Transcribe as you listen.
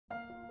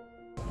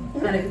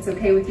And if it's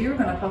okay with you, we're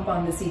going to pop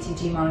on the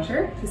CTG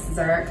monitor. This is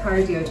our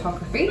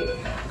cardiotography,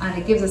 and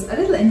it gives us a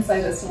little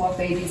insight as to what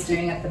baby's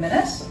doing at the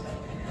minute.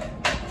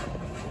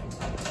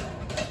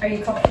 Are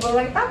you comfortable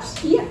like that?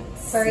 Yeah.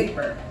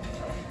 Super.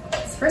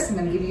 So first I'm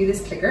going to give you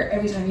this clicker.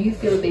 Every time you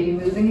feel a baby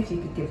moving, if you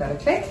could give that a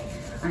click,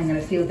 I'm going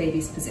to feel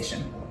baby's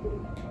position.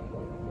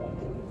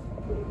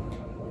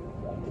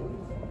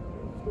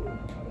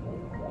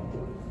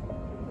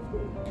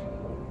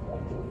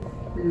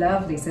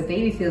 Lovely, so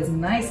baby feels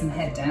nice and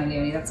head down,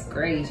 Leonie. That's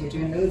great, you're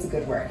doing loads of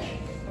good work.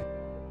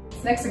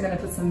 So next I'm going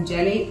to put some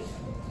jelly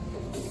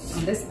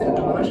on this bit of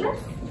the monitor.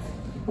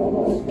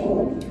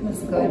 Let's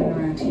go in and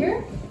around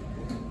here.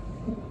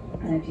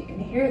 And if you can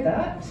hear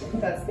that,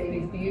 that's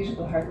baby's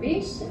beautiful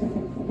heartbeat.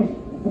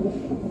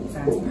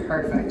 Sounds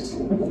perfect. So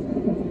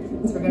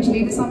we're going to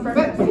leave this on for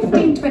about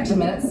 15-20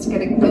 minutes to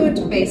get a good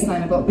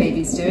baseline of what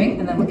baby's doing,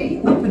 and then we'll get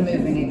you up and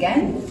moving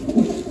again.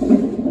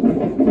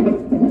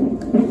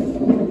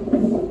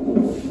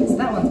 So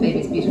that one's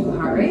baby's beautiful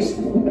heart rate.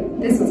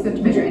 This one's going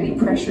to measure any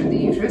pressure in the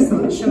uterus, so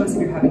it'll show us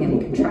if you're having any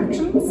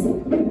contractions.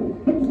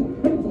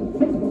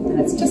 And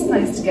it's just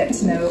nice to get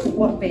to know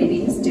what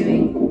baby is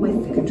doing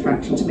with the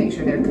contraction to make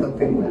sure they're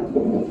coping well.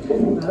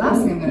 The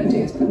last thing I'm going to do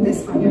is put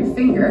this on your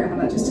finger, and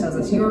that just tells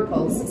us your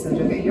pulse, so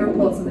you'll get your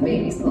pulse and the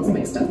baby's pulse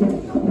mixed up.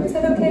 Is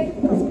that okay?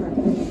 That's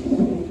perfect.